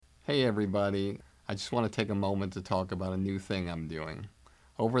Hey everybody, I just want to take a moment to talk about a new thing I'm doing.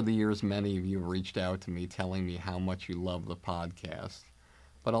 Over the years, many of you have reached out to me telling me how much you love the podcast,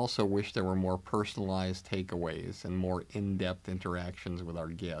 but also wish there were more personalized takeaways and more in-depth interactions with our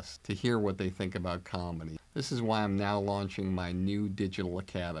guests to hear what they think about comedy. This is why I'm now launching my new digital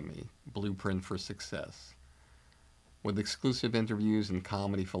academy, Blueprint for Success. With exclusive interviews and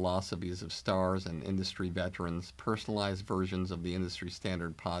comedy philosophies of stars and industry veterans, personalized versions of the industry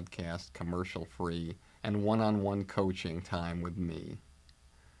standard podcast, commercial-free, and one-on-one coaching time with me.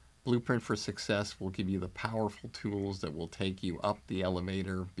 Blueprint for Success will give you the powerful tools that will take you up the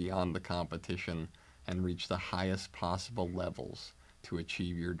elevator beyond the competition and reach the highest possible levels to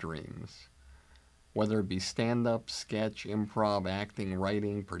achieve your dreams. Whether it be stand-up, sketch, improv, acting,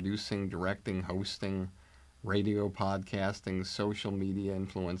 writing, producing, directing, hosting, radio podcasting, social media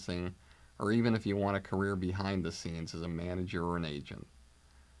influencing, or even if you want a career behind the scenes as a manager or an agent.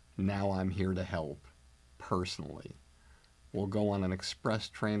 Now I'm here to help, personally. We'll go on an express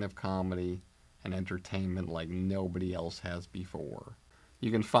train of comedy and entertainment like nobody else has before.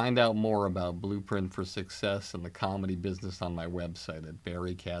 You can find out more about Blueprint for Success and the comedy business on my website at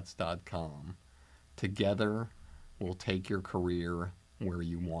barrykatz.com. Together, we'll take your career where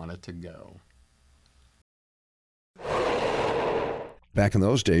you want it to go. Back in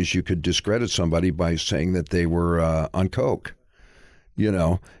those days, you could discredit somebody by saying that they were on coke.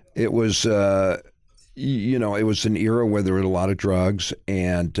 It was, it was an era where there were a lot of drugs,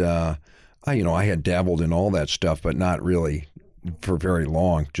 and I had dabbled in all that stuff, but not really for very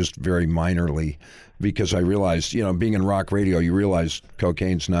long, just very minorly, because I realized, being in rock radio, you realize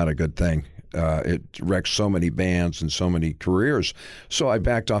cocaine's not a good thing. It wrecks so many bands and so many careers. So I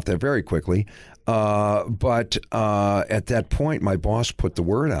backed off that very quickly. But at that point, my boss put the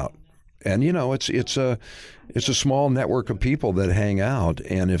word out, and it's a small network of people that hang out,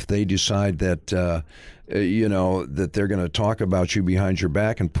 and if they decide that that they're going to talk about you behind your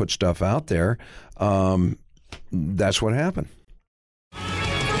back and put stuff out there, that's what happened.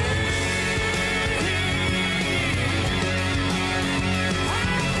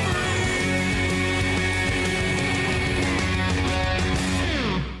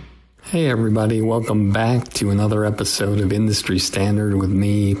 Hey everybody, welcome back to another episode of Industry Standard with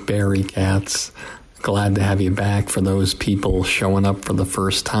me, Barry Katz. Glad to have you back. For those people showing up for the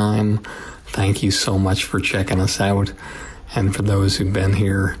first time, thank you so much for checking us out. And for those who've been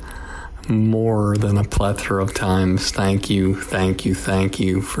here more than a plethora of times, thank you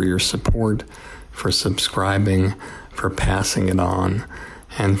for your support, for subscribing, for passing it on,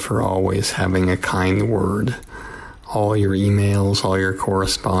 and for always having a kind word. All your emails, all your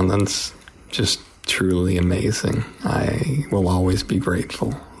correspondence, just truly amazing. I will always be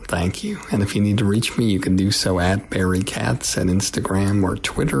grateful. Thank you. And if you need to reach me, you can do so at Barry Katz at Instagram or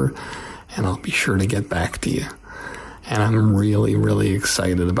Twitter, and I'll be sure to get back to you. And I'm really, really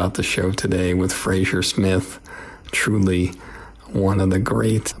excited about the show today with Frazier Smith, truly one of the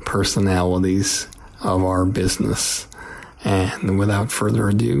great personalities of our business. And without further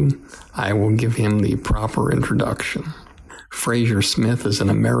ado, I will give him the proper introduction. Frazier Smith is an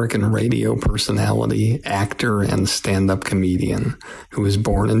American radio personality, actor, and stand-up comedian who was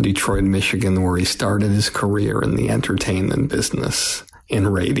born in Detroit, Michigan, where he started his career in the entertainment business in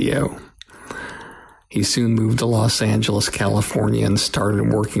radio. He soon moved to Los Angeles, California, and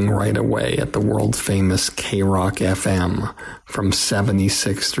started working right away at the world-famous K-Rock FM from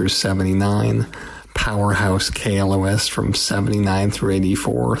 76 through 79, Powerhouse KLOS from 79 through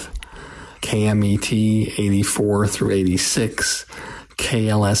 84, KMET 84 through 86,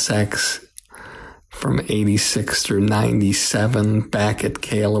 KLSX from 86 through 97, back at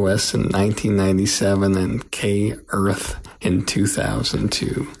KLOS in 1997, and K-Earth in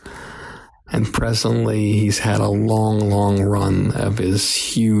 2002. And presently, he's had a long run of his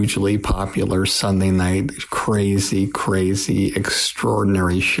hugely popular Sunday night, crazy,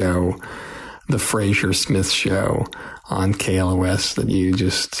 extraordinary show, The Frazier Smith Show on KLOS, that you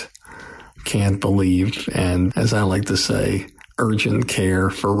just can't believe, and as I like to say, urgent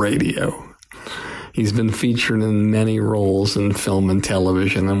care for radio. He's been featured in many roles in film and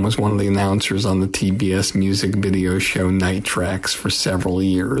television and was one of the announcers on the TBS music video show Night Tracks for several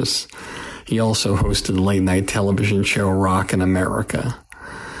years. He also hosted the late-night television show Rock in America.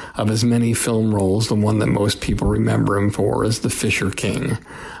 Of his many film roles, the one that most people remember him for is The Fisher King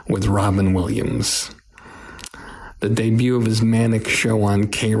with Robin Williams. The debut of his manic show on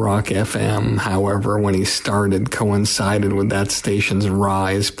K-Rock FM, however, when he started, coincided with that station's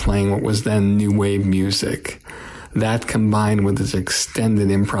rise, playing what was then new wave music. That, combined with his extended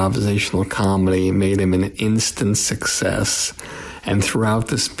improvisational comedy, made him an instant success And throughout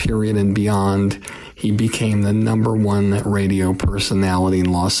this period and beyond, he became the #1 radio personality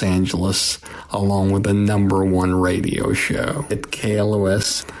in Los Angeles, along with the #1 radio show at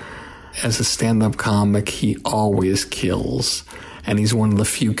KLOS. As a stand-up comic, he always kills, and he's one of the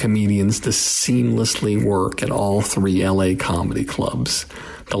few comedians to seamlessly work at all 3 LA comedy clubs,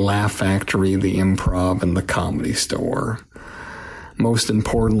 the Laugh Factory, the Improv, and the Comedy Store. Most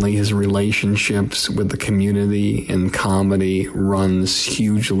importantly, his relationships with the community and comedy runs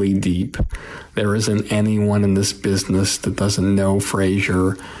hugely deep. There isn't anyone in this business that doesn't know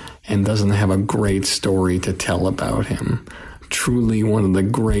Frasier and doesn't have a great story to tell about him. Truly one of the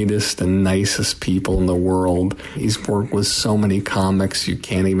greatest and nicest people in the world. He's worked with so many comics you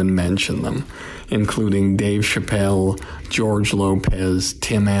can't even mention them, including Dave Chappelle, George Lopez,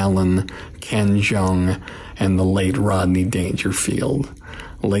 Tim Allen, Ken Jeong, and the late Rodney Dangerfield.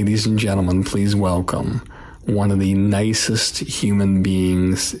 Ladies and gentlemen, please welcome one of the nicest human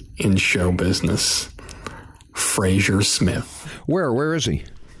beings in show business, Frazier Smith. Where is he?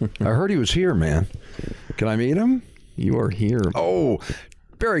 I heard he was here, man. Can I meet him? You are here. Oh,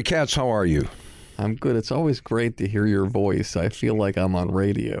 Barry Katz, how are you? I'm good. It's always great to hear your voice. I feel like I'm on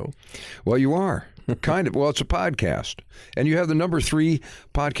radio. Well, you are. Kind of. Well, it's a podcast. And you have the #3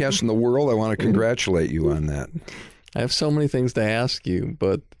 podcast in the world. I want to congratulate you on that. I have so many things to ask you,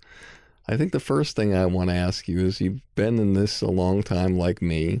 but I think the first thing I want to ask you is, you've been in this a long time like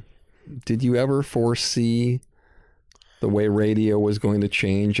me. Did you ever foresee the way radio was going to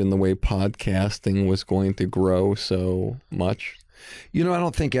change and the way podcasting was going to grow so much? You know, I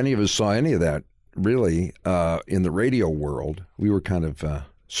don't think any of us saw any of that, really, in the radio world. We were kind of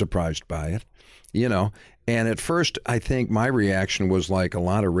surprised by it, you know. And at first, I think my reaction was like a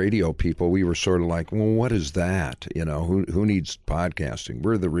lot of radio people. We were sort of like, well, what is that? You know, who needs podcasting?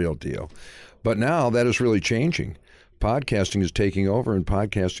 We're the real deal. But now that is really changing. Podcasting is taking over, and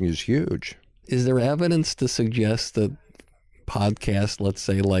podcasting is huge. Is there evidence to suggest that podcasts, let's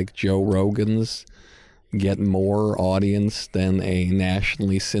say like Joe Rogan's, get more audience than a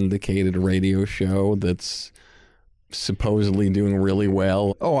nationally syndicated radio show that's supposedly doing really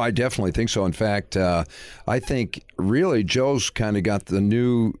well? Oh, I definitely think so. In fact, I think really Joe's kind of got the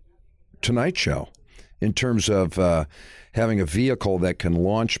new Tonight Show in terms of having a vehicle that can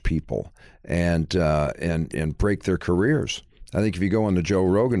launch people and break their careers. I think if you go on the Joe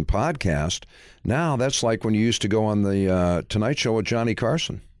Rogan podcast, now that's like when you used to go on the Tonight Show with Johnny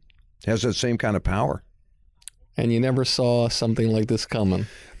Carson. It has that same kind of power. And you never saw something like this coming?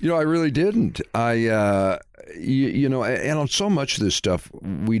 You know, I really didn't. You know, and on so much of this stuff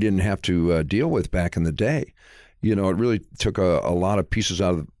we didn't have to deal with back in the day. You know, it really took a lot of pieces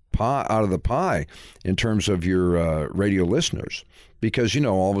out of the pie in terms of your radio listeners. Because, you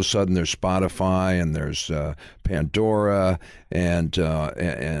know, all of a sudden there's Spotify and there's Pandora and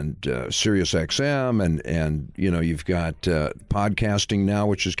Sirius XM and you know, you've got podcasting now,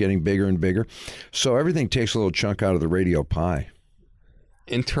 which is getting bigger and bigger. So everything takes a little chunk out of the radio pie.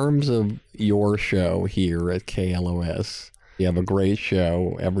 In terms of your show here at KLOS, you have a great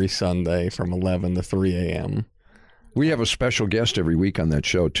show every Sunday from 11 to 3 a.m. We have a special guest every week on that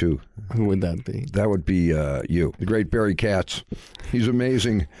show, too. Who would that be? That would be you, the great Barry Katz. He's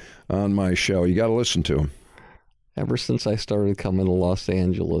amazing on my show. You got to listen to him. Ever since I started coming to Los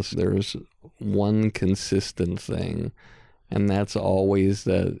Angeles, there's one consistent thing, and that's always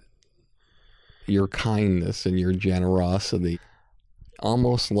that your kindness and your generosity,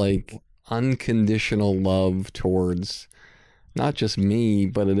 almost like unconditional love towards not just me,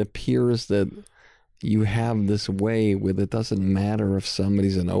 but it appears that you have this way with it doesn't matter if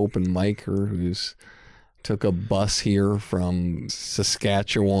somebody's an open micer who's took a bus here from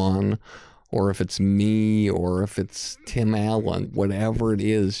Saskatchewan, or if it's me, or if it's Tim Allen, whatever it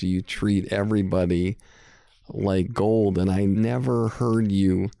is, you treat everybody like gold. And I never heard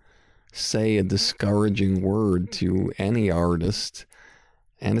you say a discouraging word to any artist.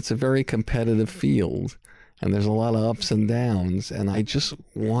 And it's a very competitive field. And there's a lot of ups and downs. And I just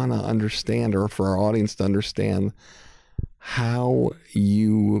want to understand, or for our audience to understand, how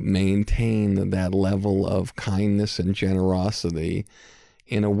you maintain that level of kindness and generosity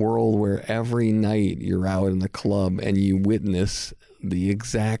in a world where every night you're out in the club and you witness the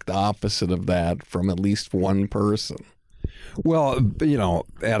exact opposite of that from at least one person. Well, you know,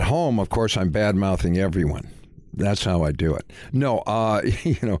 at home, of course, I'm bad-mouthing everyone. That's how I do it. No,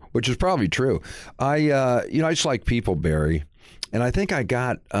 you know, which is probably true. You know, I just like people, Barry. And I think I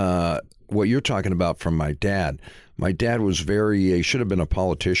got what you're talking about from my dad. My dad was he should have been a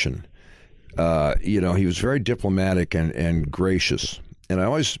politician. You know, he was very diplomatic and gracious. And I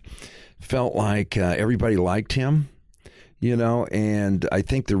always felt like everybody liked him. you know, and I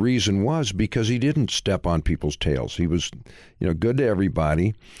think the reason was because he didn't step on people's tails. He was, you know, good to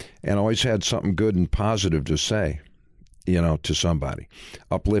everybody and always had something good and positive to say, you know, to somebody,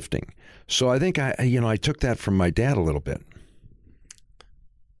 uplifting. So I think I took that from my dad a little bit.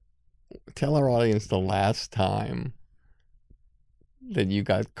 Tell our audience the last time that you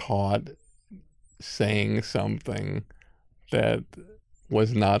got caught saying something that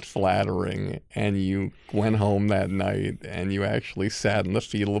was not flattering, and you went home that night and you actually sat in the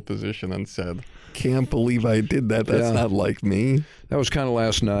fetal position and said, "Can't believe I did that. That's not like me." That was kind of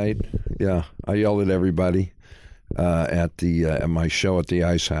last night. Yeah, I yelled at everybody at my show at the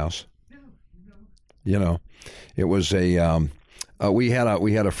Ice House. You know, it was we had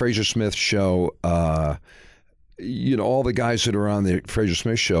a Fraser Smith show. You know, all the guys that are on the Fraser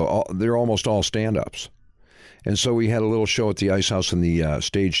Smith show, they're almost all stand-ups. And so we had a little show at the Ice House in the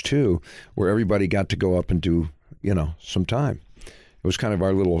stage 2 where everybody got to go up and do, you know, some time. It was kind of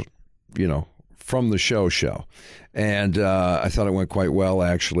our little, you know, from the show. And I thought it went quite well,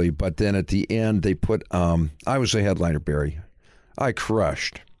 actually. But then at the end, they put, I was the headliner, Barry. I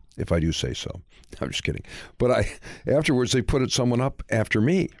crushed, if I do say so. I'm just kidding. But afterwards, they put someone up after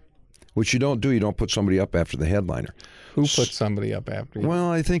me, which you don't do. You don't put somebody up after the headliner. Who put somebody up after you? Well,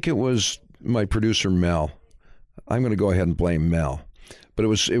 I think it was my producer, Mel. I'm going to go ahead and blame Mel. But it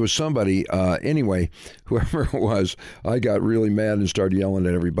was somebody. Anyway, whoever it was, I got really mad and started yelling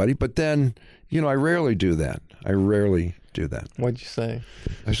at everybody. But then, you know, I rarely do that. What'd you say?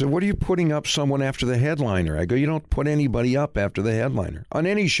 I said, "What are you putting up someone after the headliner?" I go, "You don't put anybody up after the headliner on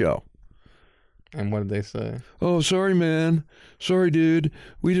any show." And what did they say? "Oh, sorry, man. Sorry, dude.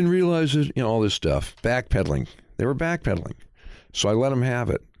 We didn't realize it." You know, all this stuff. Backpedaling. They were backpedaling. So I let them have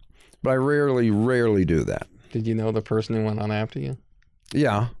it. But I rarely do that. Did you know the person who went on after you?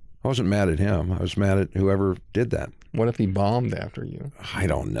 Yeah. I wasn't mad at him. I was mad at whoever did that. What if he bombed after you? I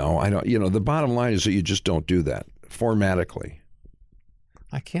don't know. You know, the bottom line is that you just don't do that formatically.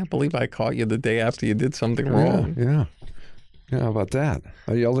 I can't believe I caught you the day after you did something wrong. Yeah. How about that?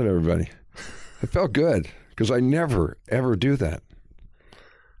 I yelled at everybody. It felt good because I never, ever do that.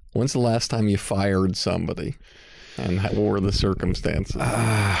 When's the last time you fired somebody? And what were the circumstances?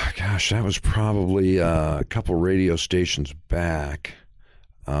 Gosh, that was probably a couple radio stations back.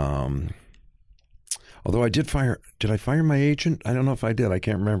 Although I did I fire my agent? I don't know if I did. I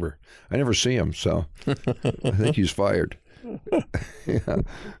can't remember. I never see him, so I think he's fired. Yeah.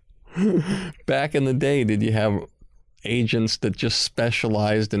 Back in the day, did you have agents that just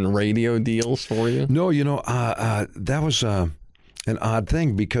specialized in radio deals for you? No, you know, that was an odd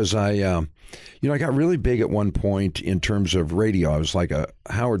thing because I got really big at one point in terms of radio. I was like a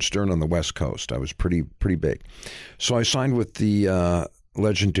Howard Stern on the West Coast. I was pretty big. So I signed with the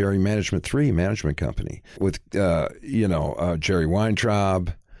legendary Management 3 management company with, Jerry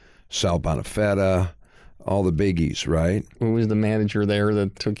Weintraub, Sal Bonafetta, all the biggies, right? Who was the manager there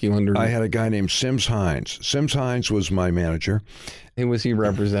that took you under? I had a guy named Sims Hines. Sims Hines was my manager. Who was he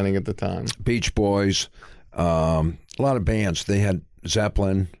representing at the time? Beach Boys, a lot of bands. They had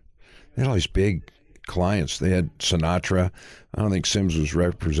Zeppelin. They had all these big clients. They had Sinatra. I don't think Sims was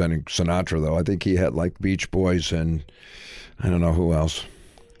representing Sinatra, though. I think he had like Beach Boys and I don't know who else.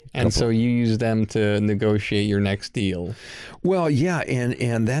 And so you used them to negotiate your next deal. Well, yeah,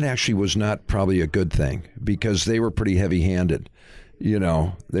 and that actually was not probably a good thing because they were pretty heavy-handed. You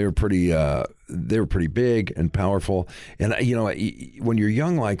know, they were pretty big and powerful. And, you know, when you're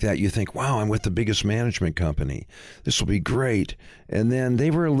young like that, you think, wow, I'm with the biggest management company. This will be great. And then they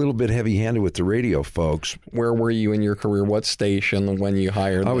were a little bit heavy-handed with the radio folks. Where were you in your career? What station when you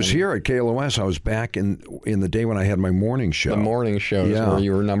hired them? I was here at KLOS. I was back in the day when I had my morning show. The morning shows where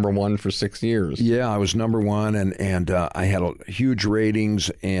you were number one for 6 years. Yeah, I was number one, and I had huge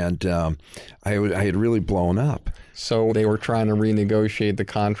ratings, and I had really blown up. So they were trying to renegotiate the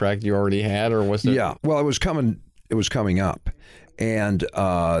contract you already had, or was it? Yeah, well, it was coming up, and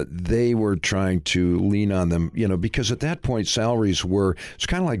they were trying to lean on them, you know, because at that point salaries it's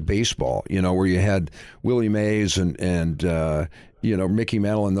kind of like baseball, you know, where you had Willie Mays and Mickey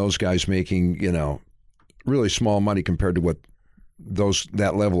Mantle and those guys making, you know, really small money compared to what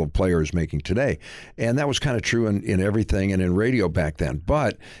that level of player is making today. And that was kind of true in everything and in radio back then.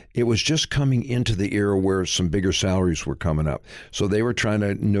 But it was just coming into the era where some bigger salaries were coming up. So they were trying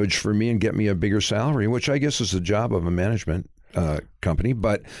to nudge for me and get me a bigger salary, which I guess is the job of a management company.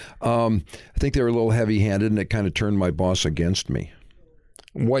 But I think they were a little heavy-handed, and it kind of turned my boss against me.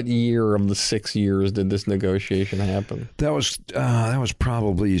 What year of the 6 years did this negotiation happen? That was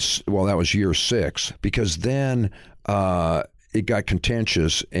probably, that was year 6, because then it got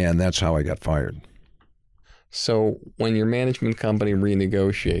contentious, and that's how I got fired. So when your management company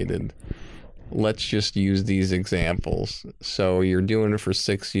renegotiated, let's just use these examples. So you're doing it for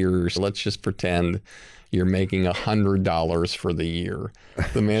 6 years. Let's just pretend you're making $100 for the year.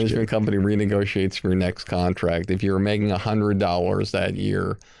 The management company renegotiates for your next contract. If you're making $100 that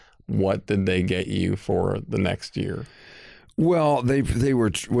year, what did they get you for the next year? Well, they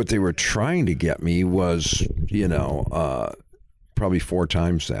were what they were trying to get me was, probably 4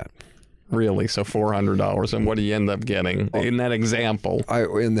 times that. Really? So $400. And what do you end up getting in that example?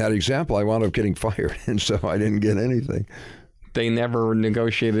 In that example, I wound up getting fired, and so I didn't get anything. They never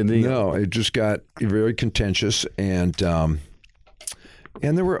negotiated either. No, it just got very contentious, and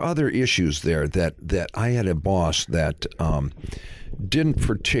there were other issues there that I had a boss that didn't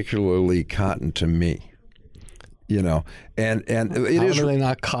particularly cotton to me. And it is. How do they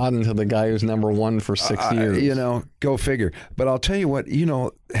not cotton to the guy who's number one for 6 years? Go figure. But I'll tell you what,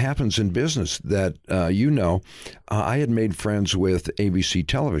 happens in business that, I had made friends with ABC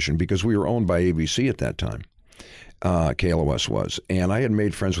Television because we were owned by ABC at that time. KLOS was. And I had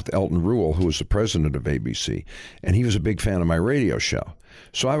made friends with Elton Rule, who was the president of ABC, and he was a big fan of my radio show.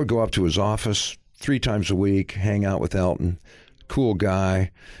 So I would go up to his office 3 times a week, hang out with Elton. Cool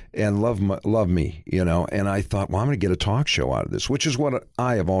guy, and love me, And I thought, well, I'm going to get a talk show out of this, which is what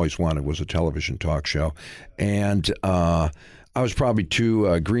I have always wanted, was a television talk show. And I was probably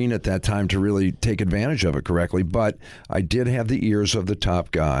too green at that time to really take advantage of it correctly, but I did have the ears of the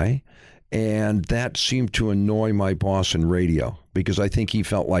top guy, and that seemed to annoy my boss in radio because I think he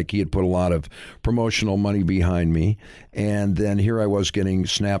felt like he had put a lot of promotional money behind me, and then here I was getting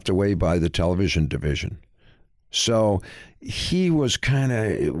snapped away by the television division. So he was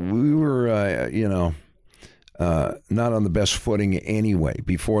we were, not on the best footing anyway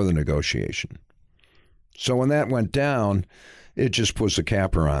before the negotiation. So when that went down, it just puts a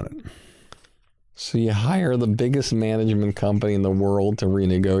capper on it. So you hire the biggest management company in the world to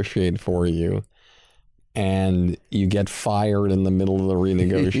renegotiate for you, and you get fired in the middle of the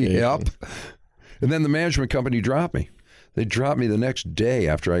renegotiation. Yep. And then the management company dropped me. They dropped me the next day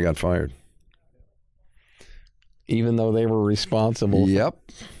after I got fired. Even though they were responsible. Yep.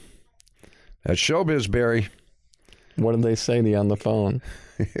 That's showbiz, Barry. What did they say to you on the phone?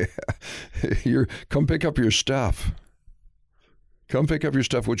 Come pick up your stuff. Come pick up your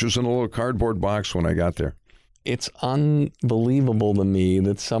stuff, which was in a little cardboard box when I got there. It's unbelievable to me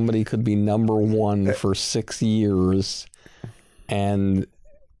that somebody could be number one for 6 years and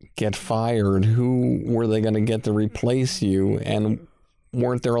get fired. Who were they going to get to replace you? And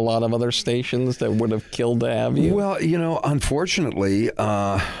weren't there a lot of other stations that would have killed to have you? Well, unfortunately,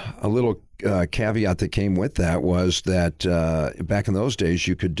 a little caveat that came with that was that back in those days,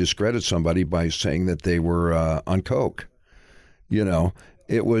 you could discredit somebody by saying that they were on coke.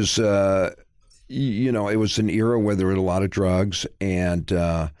 It was, it was an era where there were a lot of drugs, and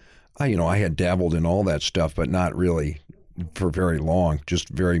I had dabbled in all that stuff, but not really for very long, just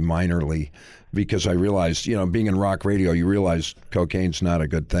very minorly. Because I realized, being in rock radio, you realize cocaine's not a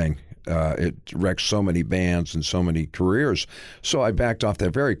good thing. It wrecks so many bands and so many careers. So I backed off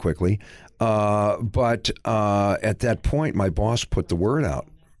that very quickly. But at that point, my boss put the word out.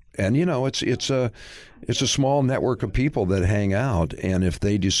 And, it's a small network of people that hang out. And if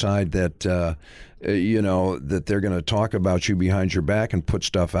they decide that, that they're going to talk about you behind your back and put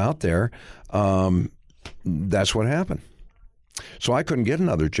stuff out there, that's what happened. So I couldn't get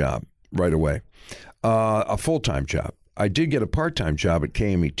another job right away, a full-time job. I did get a part-time job at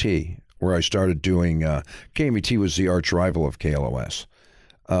KMET, where I started doing, KMET was the arch rival of KLOS.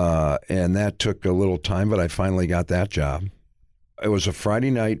 And that took a little time, but I finally got that job. It was a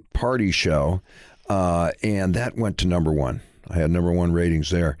Friday night party show, and that went to number one. I had number one ratings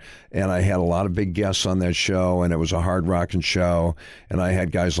there. And I had a lot of big guests on that show, and it was a hard rocking show. And I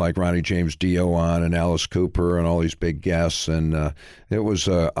had guys like Ronnie James Dio on and Alice Cooper and all these big guests. And it was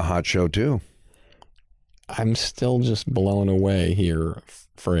a hot show, too. I'm still just blown away here,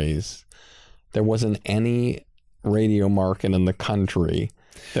 phrase. There wasn't any radio market in the country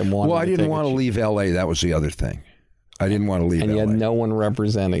that wanted Well, I didn't want to leave L.A. That was the other thing. I didn't want to leave And you LA. had no one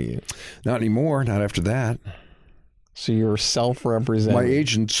representing you. Not anymore, not after that. So you're self-representing. My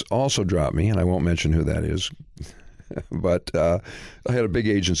agents also dropped me, and I won't mention who that is. But I had a big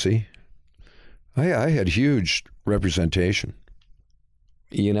agency. I had huge representation.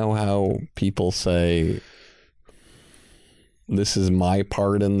 You know how people say, this is my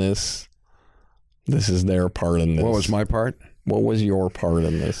part in this, this is their part in this. What was my part? What was your part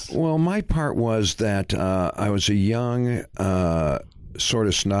in this? Well, my part was that I was a young, sort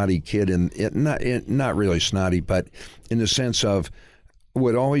of snotty kid, not really snotty, but in the sense of I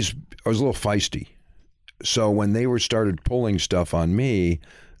was a little feisty. so when they started pulling stuff on me,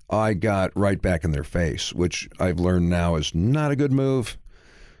 I got right back in their face, which I've learned now is not a good move,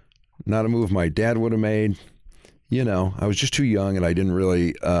 not a move my dad would have made. You know, I was just too young and I didn't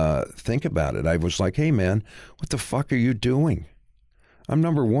really think about it. I was like, hey, man, what the fuck are you doing? I'm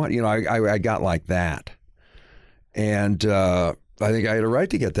number one. You know, I got like that. And I think I had a right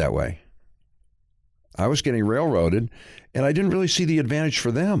to get that way. I was getting railroaded and I didn't really see the advantage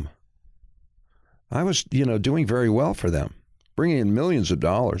for them. I was, doing very well for them, bringing in millions of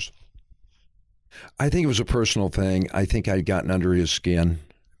dollars. I think it was a personal thing. I think I'd gotten under his skin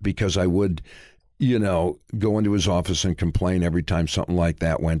because I would, go into his office and complain every time something like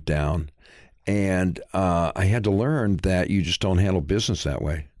that went down. And I had to learn that you just don't handle business that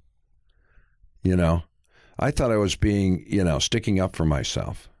way. I thought I was being, sticking up for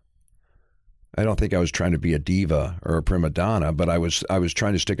myself. I don't think I was trying to be a diva or a prima donna, but I was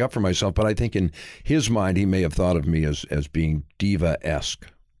trying to stick up for myself. But I think in his mind, he may have thought of me as being diva-esque.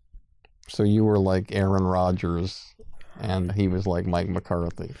 So you were like Aaron Rodgers, and he was like Mike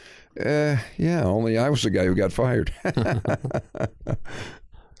McCarthy. Yeah, only I was the guy who got fired.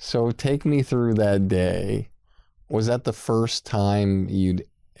 So take me through that day. Was that the first time you'd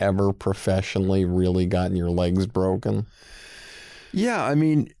ever professionally really gotten your legs broken? Yeah, I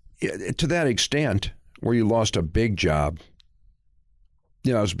mean, to that extent, where you lost a big job.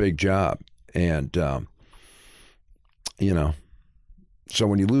 It was a big job. And, so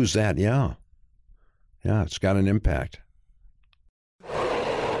when you lose that, yeah, it's got an impact.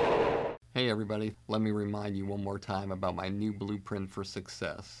 Hey everybody, let me remind you one more time about my new Blueprint for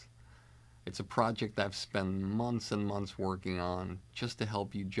Success. It's a project I've spent months and months working on just to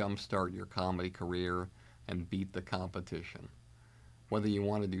help you jumpstart your comedy career and beat the competition. Whether you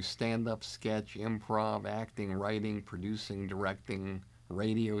want to do stand-up, sketch, improv, acting, writing, producing, directing,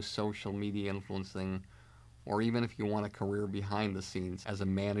 radio, social media influencing, or even if you want a career behind the scenes as a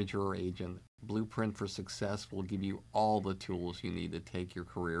manager or agent, Blueprint for Success will give you all the tools you need to take your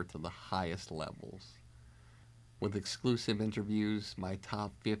career to the highest levels. With exclusive interviews, my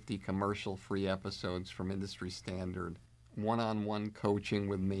top 50 commercial-free episodes from industry standard, one-on-one coaching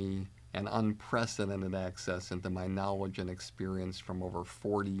with me, and unprecedented access into my knowledge and experience from over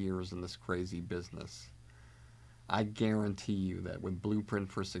 40 years in this crazy business. I guarantee you that with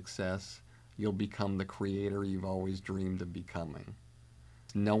Blueprint for Success, you'll become the creator you've always dreamed of becoming.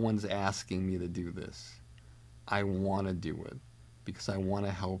 No one's asking me to do this. I want to do it because I want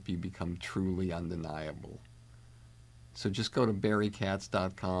to help you become truly undeniable. So just go to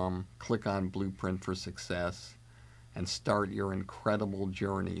barrykatz.com, click on Blueprint for Success, and start your incredible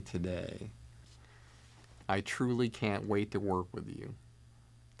journey today. I truly can't wait to work with you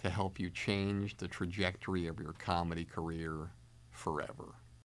to help you change the trajectory of your comedy career forever.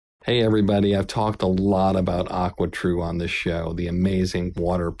 Hey everybody, I've talked a lot about AquaTrue on this show, the amazing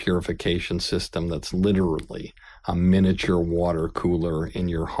water purification system that's literally a miniature water cooler in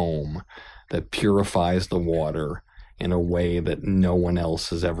your home that purifies the water in a way that no one else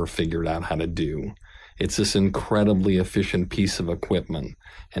has ever figured out how to do. It's this incredibly efficient piece of equipment,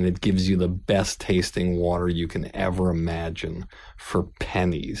 and it gives you the best tasting water you can ever imagine for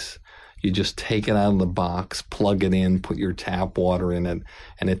pennies. You just take it out of the box, plug it in, put your tap water in it,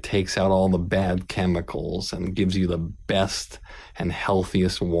 and it takes out all the bad chemicals and gives you the best and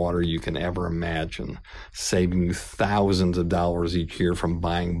healthiest water you can ever imagine, saving you thousands of dollars each year from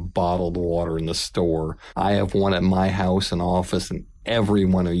buying bottled water in the store. I have one at my house and office, and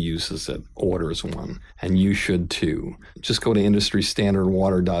everyone who uses it orders one, and you should too. Just go to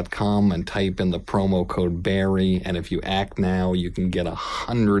industrystandardwater.com and type in the promo code Barry, and if you act now, you can get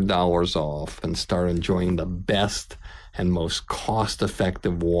 $100 off and start enjoying the best and most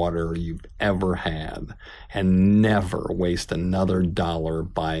cost-effective water you've ever had, and never waste another dollar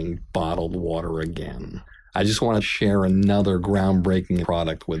buying bottled water again. I just want to share another groundbreaking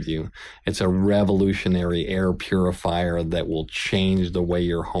product with you. It's a revolutionary air purifier that will change the way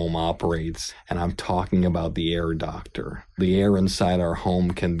your home operates, and I'm talking about the Air Doctor. The air inside our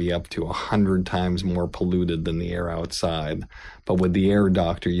home can be up to 100 times more polluted than the air outside, but with the Air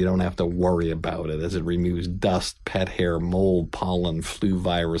Doctor, you don't have to worry about it, as it removes dust, pet hair, mold, pollen, flu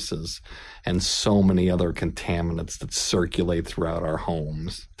viruses, and so many other contaminants that circulate throughout our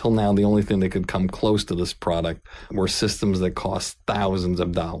homes. Till now, the only thing that could come close to this product were systems that cost thousands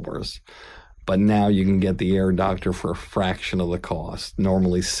of dollars. But now you can get the Air Doctor for a fraction of the cost,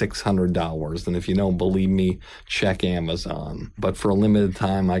 normally $600. And if you don't believe me, check Amazon. But for a limited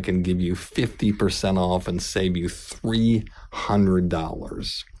time, I can give you 50% off and save you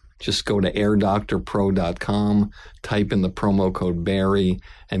 $300. Just go to airdoctorpro.com, type in the promo code Barry,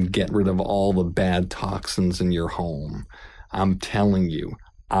 and get rid of all the bad toxins in your home. I'm telling you,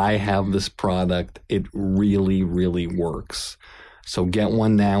 I have this product. It really, really works. So get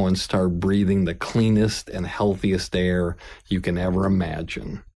one now and start breathing the cleanest and healthiest air you can ever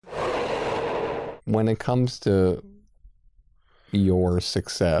imagine. When it comes to your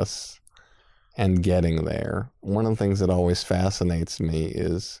success and getting there, one of the things that always fascinates me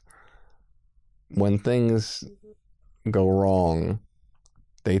is when things go wrong,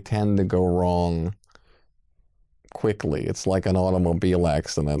 they tend to go wrong quickly. It's like an automobile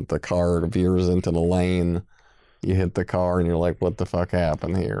accident. The car veers into the lane, you hit the car, and you're like, what the fuck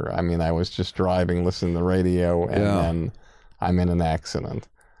happened here? I mean, I was just driving, listening to the radio, and then I'm in an accident.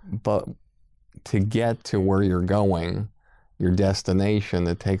 But to get to where you're going, your destination,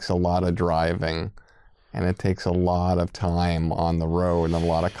 it takes a lot of driving, and it takes a lot of time on the road and a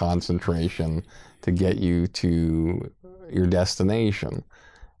lot of concentration to get you to your destination.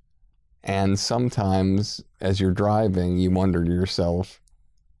 And sometimes as you're driving, you wonder to yourself,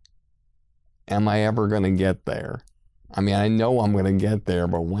 am I ever going to get there? I mean, I know I'm going to get there,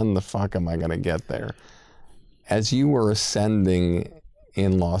 but when the fuck am I going to get there? As you were ascending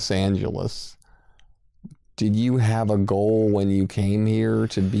in Los Angeles, did you have a goal when you came here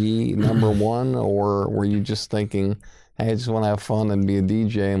to be number one, or were you just thinking, hey, I just want to have fun and be a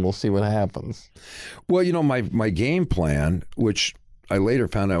DJ and we'll see what happens? Well, you know, my game plan, which I later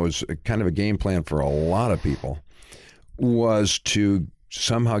found out was kind of a game plan for a lot of people, was to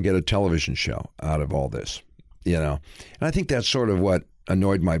somehow get a television show out of all this, you know. And I think that's sort of what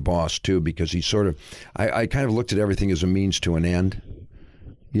annoyed my boss, too, because he sort of, I kind of looked at everything as a means to an end.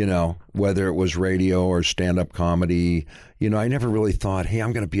 You know, whether it was radio or stand-up comedy, you know, I never really thought, hey,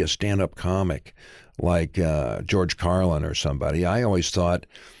 I'm going to be a stand-up comic like George Carlin or somebody. I always thought,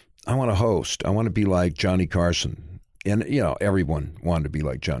 I want to host. I want to be like Johnny Carson. And, you know, everyone wanted to be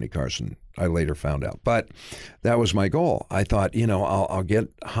like Johnny Carson, I later found out. But that was my goal. I thought, you know, I'll get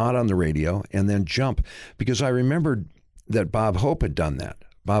hot on the radio and then jump. Because I remembered that Bob Hope had done that.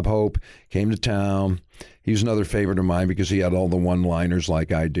 Bob Hope came to town. He was another favorite of mine because he had all the one-liners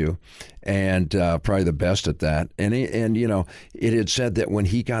like I do, and probably the best at that. And you know, it had said that when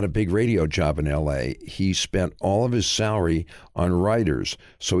he got a big radio job in L.A., he spent all of his salary on writers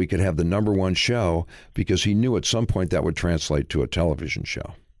so he could have the number one show, because he knew at some point that would translate to a television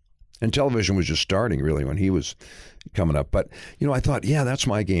show. And television was just starting, really, when he was coming up. But, you know, I thought, yeah, that's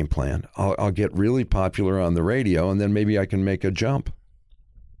my game plan. I'll get really popular on the radio, and then maybe I can make a jump.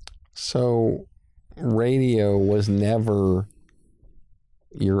 So radio was never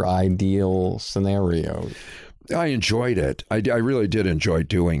your ideal scenario. I enjoyed it. I really did enjoy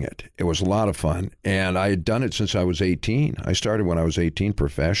doing it. It was a lot of fun. And I had done it since I was 18. I started when I was 18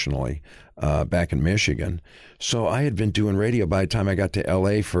 professionally back in Michigan. So I had been doing radio by the time I got to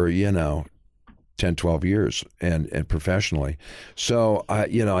L.A. for, you know, 10, 12 years and professionally. So,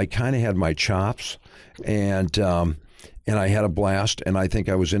 I kind of had my chops, and I had a blast, and I think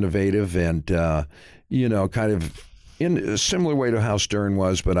I was innovative and, kind of in a similar way to how Stern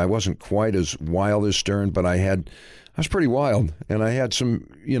was, but I wasn't quite as wild as Stern, but I was pretty wild, and I had some,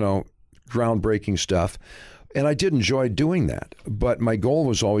 groundbreaking stuff, and I did enjoy doing that. But my goal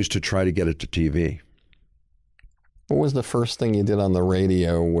was always to try to get it to TV. What was the first thing you did on the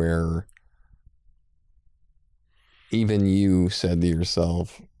radio where even you said to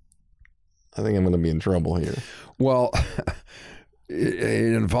yourself, I think I'm going to be in trouble here? Well,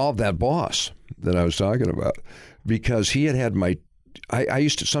 it involved that boss that I was talking about, because he had my, I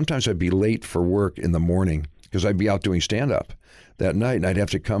used to, sometimes I'd be late for work in the morning because I'd be out doing stand-up that night, and I'd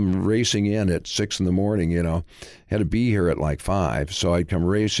have to come racing in at 6 in the morning, had to be here at like 5. So I'd come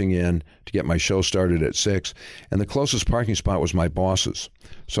racing in to get my show started at 6. And the closest parking spot was my boss's.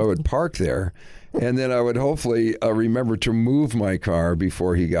 So I would park there, and then I would hopefully remember to move my car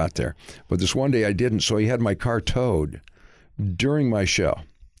before he got there. But this one day I didn't, so he had my car towed during my show.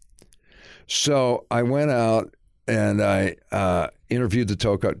 So I went out and I interviewed the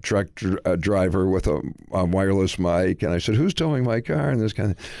tow truck driver with a wireless mic, and I said, "Who's towing my car?" And this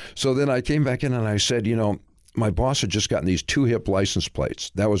kind of. So then I came back in and I said, my boss had just gotten these 2 hip license plates.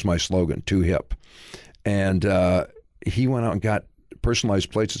 That was my slogan, 2 hip. And he went out and got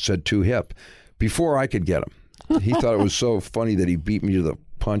personalized plates that said 2 hip before I could get them. He thought it was so funny that he beat me to the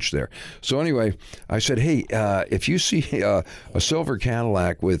punch there. So anyway, I said, hey, if you see a silver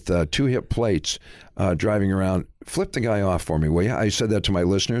Cadillac with 2 hip plates driving around, flip the guy off for me, will you? I said that to my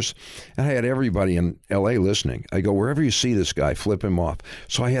listeners, and I had everybody in L.A. listening. I go, wherever you see this guy, flip him off.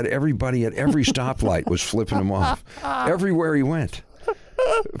 So I had everybody at every stoplight was flipping him off, everywhere he went.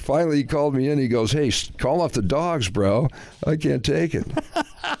 Finally, he called me in. He goes, "Hey, call off the dogs, bro. I can't take it."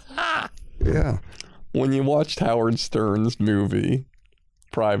 Yeah. When you watched Howard Stern's movie,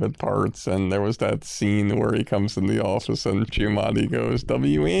 Private Parts, and there was that scene where he comes in the office and Giamatti goes,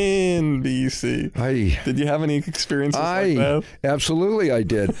 WNBC. Did you have any experiences like that? Absolutely, I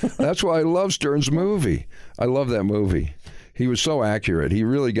did. That's why I love Stern's movie. I love that movie. He was so accurate. He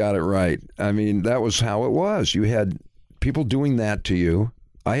really got it right. I mean, that was how it was. You had people doing that to you.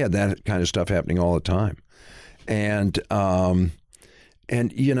 I had that kind of stuff happening all the time. And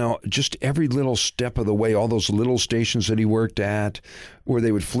you know, just every little step of the way, all those little stations that he worked at where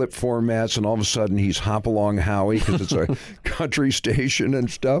they would flip formats and all of a sudden he's Hop Along Howie because it's a country station and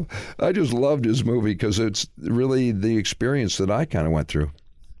stuff. I just loved his movie because it's really the experience that I kind of went through.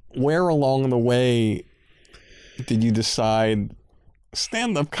 Where along the way did you decide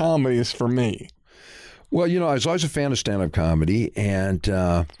stand-up comedy is for me? Well, you know, I was always a fan of stand-up comedy, and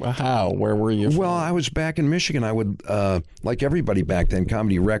how? Where were you? Well, I was back in Michigan. I would, like everybody back then,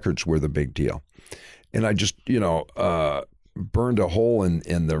 comedy records were the big deal, and I just, you know, burned a hole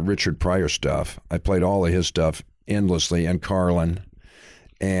in the Richard Pryor stuff. I played all of his stuff endlessly, and Carlin,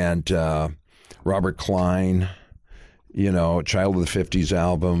 and Robert Klein. You know, Child of the 50s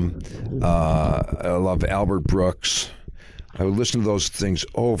album. I love Albert Brooks. I would listen to those things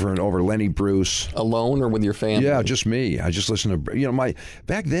over and over. Lenny Bruce. Alone or with your family? Yeah, just me. I just listened to, you know,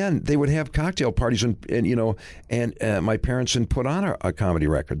 back then they would have cocktail parties and you know, and my parents would put on a comedy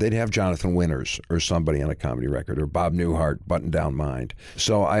record. They'd have Jonathan Winters or somebody on a comedy record, or Bob Newhart, Button Down Mind.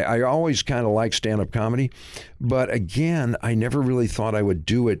 So I always kind of liked stand-up comedy. But again, I never really thought I would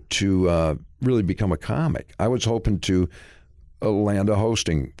do it to really become a comic. I was hoping to land a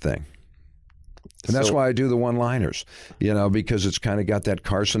hosting thing. And that's why I do the one-liners, you know, because it's kind of got that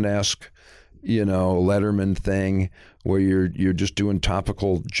Carson-esque, you know, Letterman thing where you're just doing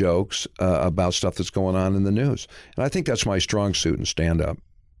topical jokes about stuff that's going on in the news. And I think that's my strong suit in stand-up,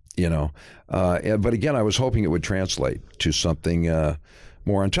 you know. But again, I was hoping it would translate to something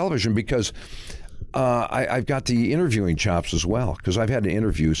more on television because I've got the interviewing chops as well, because I've had to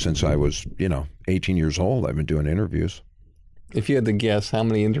interview since I was, you know, 18 years old. I've been doing interviews. If you had to guess, how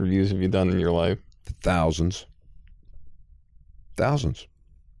many interviews have you done in your life? Thousands.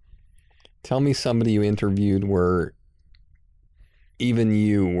 Tell me somebody you interviewed where even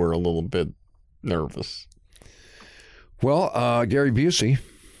you were a little bit nervous. Well, Gary Busey.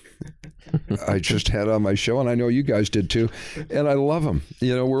 I just had on my show, and I know you guys did too, and I love him.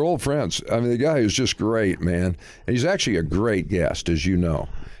 You know, we're old friends. I mean, the guy is just great, man. And he's actually a great guest, as you know,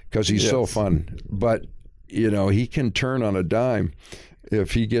 because he's so fun. But, you know, he can turn on a dime.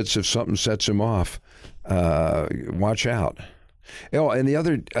 If something sets him off, watch out. Oh, and the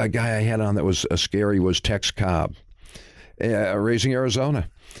other guy I had on that was scary was Tex Cobb, Raising Arizona.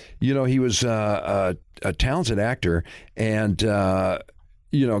 You know, he was a talented actor and,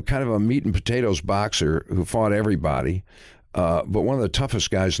 you know, kind of a meat and potatoes boxer who fought everybody, but one of the toughest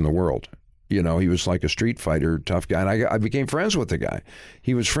guys in the world. You know, he was like a street fighter, tough guy. And I became friends with the guy.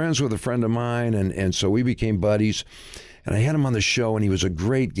 He was friends with a friend of mine, and so we became buddies. And I had him on the show, and he was a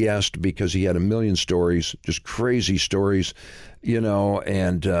great guest because he had a million stories, just crazy stories, you know,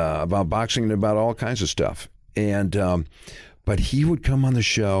 and about boxing and about all kinds of stuff. And but he would come on the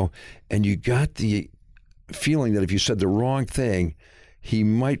show, and you got the feeling that if you said the wrong thing, he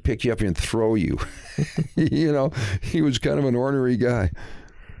might pick you up and throw you. You know, he was kind of an ornery guy.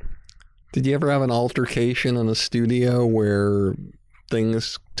 Did you ever have an altercation in a studio where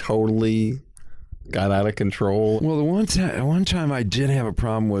things totally got out of control? Well, the one time I did have a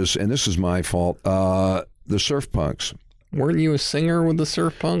problem was, and this is my fault, the Surf Punks. Weren't you a singer with the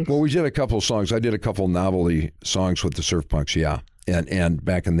Surf Punks? Well, we did a couple of songs. I did a couple of novelty songs with the Surf Punks, yeah, and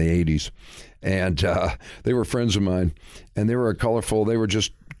back in the 80s. And they were friends of mine, and they were they were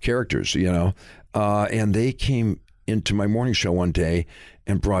just characters, you know. And they came into my morning show one day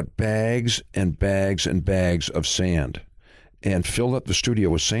and brought bags and bags and bags of sand and filled up the studio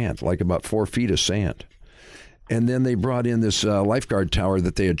with sand, like about 4 feet of sand. And then they brought in this lifeguard tower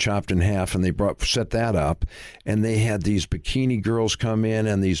that they had chopped in half, and they set that up. And they had these bikini girls come in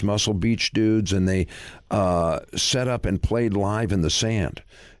and these Muscle Beach dudes, and they set up and played live in the sand.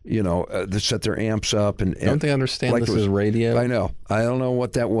 You know, they set their amps up. And don't they understand like this is radio? I know. I don't know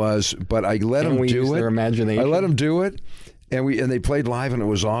what that was, but I let them do it. Their imagination. I let them do it. And they played live, and it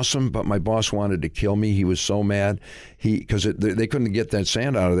was awesome. But my boss wanted to kill me. He was so mad, because they couldn't get that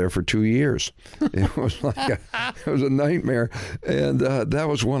sand out of there for 2 years. It was it was a nightmare. And that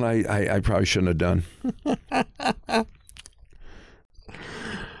was one I probably shouldn't have done.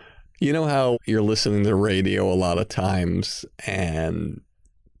 You know how you're listening to radio a lot of times, and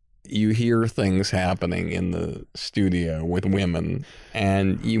you hear things happening in the studio with women,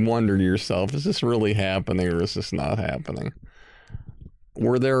 and you wonder to yourself, is this really happening or is this not happening?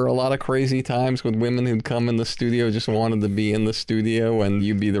 Were there a lot of crazy times with women who'd come in the studio, just wanted to be in the studio, and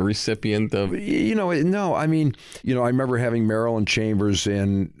you'd be the recipient of... No, I mean, I remember having Marilyn Chambers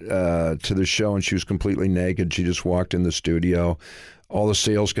in to the show, and she was completely naked. She just walked in the studio. All the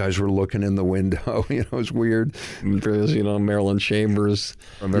sales guys were looking in the window. It was weird. Because, Marilyn Chambers,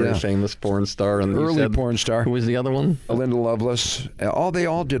 a very famous porn star. And early porn star. Who was the other one? Linda Lovelace. They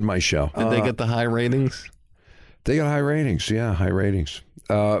all did my show. Did they get the high ratings? They got high ratings, high ratings.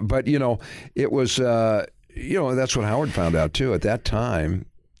 But, it was, that's what Howard found out, too. At that time,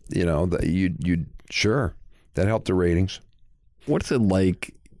 sure, that helped the ratings. What's it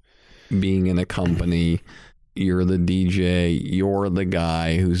like being in a company? You're the DJ, you're the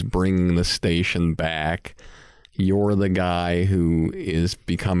guy who's bringing the station back, you're the guy who is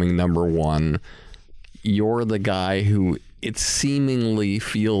becoming number one, you're the guy who it seemingly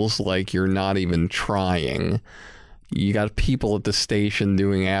feels like you're not even trying. You got people at the station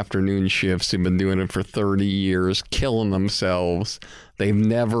doing afternoon shifts who've been doing it for 30 years, killing themselves. They've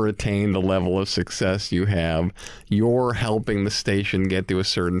never attained the level of success you have. You're helping the station get to a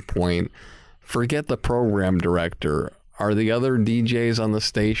certain point. Forget the program director. Are the other DJs on the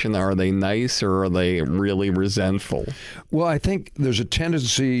station, are they nice or are they really resentful? Well, I think there's a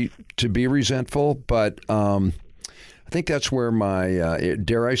tendency to be resentful, but I think that's where my,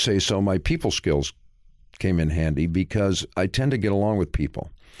 dare I say so, my people skills came in handy, because I tend to get along with people.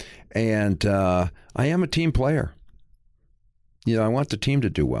 And I am a team player. I want the team to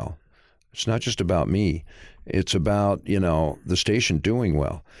do well. It's not just about me. It's about, the station doing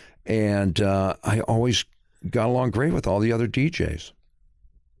well. And I always got along great with all the other DJs.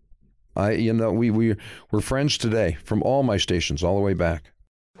 We're friends today from all my stations all the way back.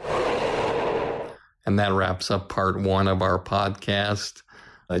 And that wraps up part one of our podcast.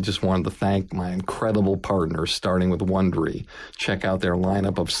 I just wanted to thank my incredible partners, starting with Wondery. Check out their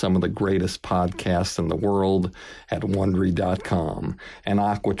lineup of some of the greatest podcasts in the world at Wondery.com. And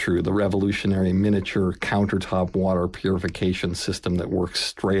AquaTrue, the revolutionary miniature countertop water purification system that works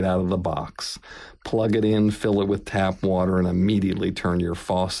straight out of the box. Plug it in, fill it with tap water, and immediately turn your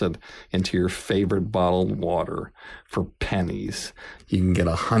faucet into your favorite bottled water for pennies. You can get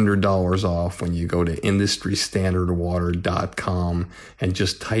 $100 off when you go to IndustryStandardWater.com and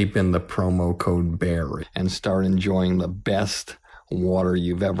just type in the promo code BEAR and start enjoying the best water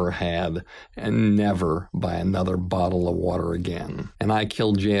you've ever had, and never buy another bottle of water again. And I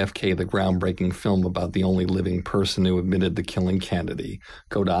Killed JFK, the groundbreaking film about the only living person who admitted to killing Kennedy.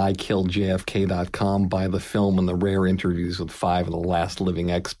 Go to ikilledjfk.com, buy the film and the rare interviews with 5 of the last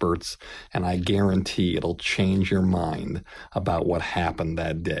living experts, and I guarantee it'll change your mind about what happened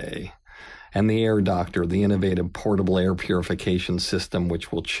that day. And the Air Doctor, the innovative portable air purification system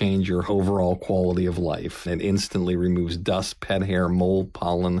which will change your overall quality of life. It instantly removes dust, pet hair, mold,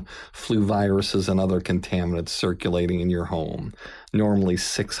 pollen, flu viruses, and other contaminants circulating in your home. Normally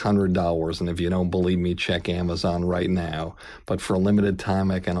 $600, and if you don't believe me, check Amazon right now. But for a limited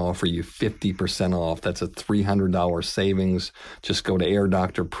time, I can offer you 50% off. That's a $300 savings. Just go to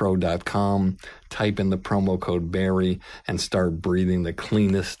airdoctorpro.com, type in the promo code BARRY, and start breathing the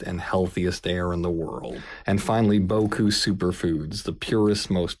cleanest and healthiest air in the world. And finally, Boku Superfoods, the purest,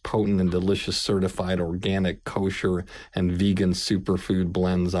 most potent and delicious certified organic, kosher, and vegan superfood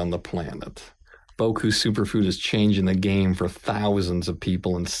blends on the planet. Boku Superfood is changing the game for thousands of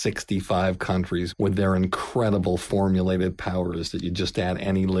people in 65 countries with their incredible formulated powders that you just add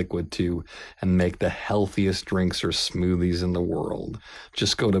any liquid to and make the healthiest drinks or smoothies in the world.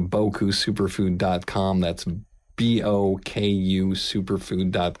 Just go to BokuSuperfood.com. That's BOKU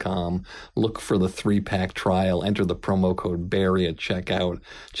superfood.com. Look for the 3-pack trial. Enter the promo code BARRY at checkout.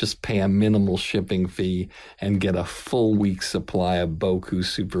 Just pay a minimal shipping fee and get a full week's supply of Boku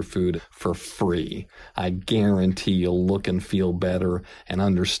Superfood for free. I guarantee you'll look and feel better and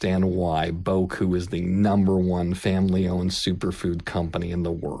understand why Boku is the #1 family-owned superfood company in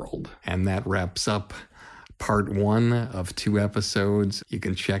the world. And that wraps up part 1 of 2 episodes. You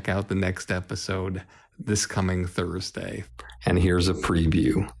can check out the next episode this coming Thursday. And here's a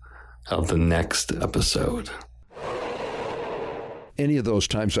preview of the next episode. Any of those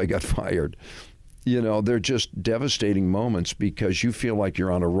times I got fired, they're just devastating moments because you feel like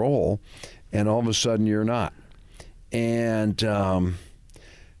you're on a roll and all of a sudden you're not. And, then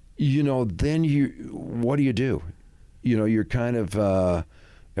what do you do? You're kind of,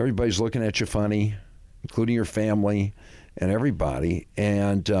 everybody's looking at you funny, including your family and everybody.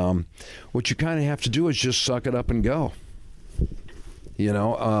 And what you kind of have to do is just suck it up and go. You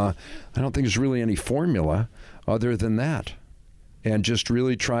know, I don't think there's really any formula other than that. And just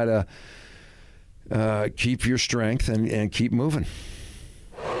really try to keep your strength and keep moving.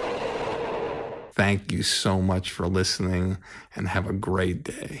 Thank you so much for listening, and have a great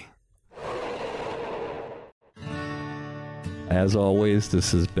day. As always,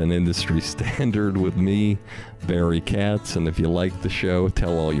 this has been Industry Standard with me, Barry Katz. And if you like the show,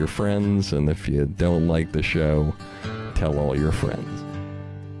 tell all your friends. And if you don't like the show, tell all your friends.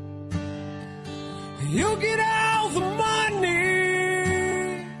 You get all the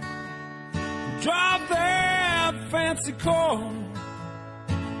money, drive that fancy car.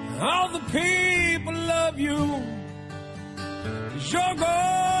 All the people love you, 'cause you're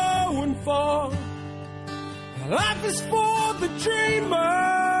going far. Life is for the dreamers,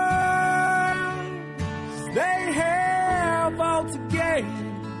 they have all to gain.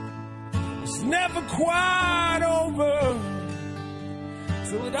 It's never quite over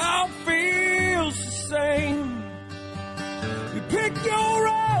till it all feels the same. You pick your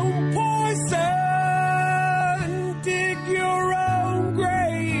own poison, dig your own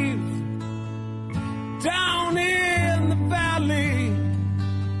grave down in the valley.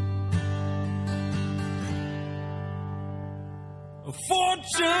 A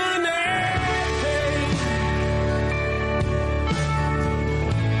fortune and pain.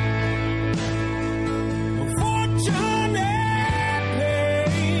 A fortune and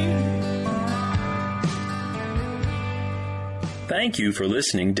pain. Thank you for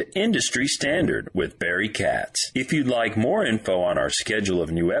listening to Industry Standard with Barry Katz. If you'd like more info on our schedule of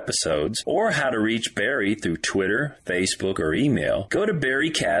new episodes or how to reach Barry through Twitter, Facebook, or email, go to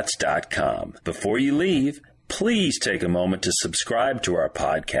barrykatz.com. Before you leave, please take a moment to subscribe to our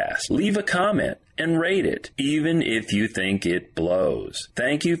podcast, leave a comment, and rate it, even if you think it blows.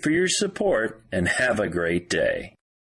 Thank you for your support, and have a great day.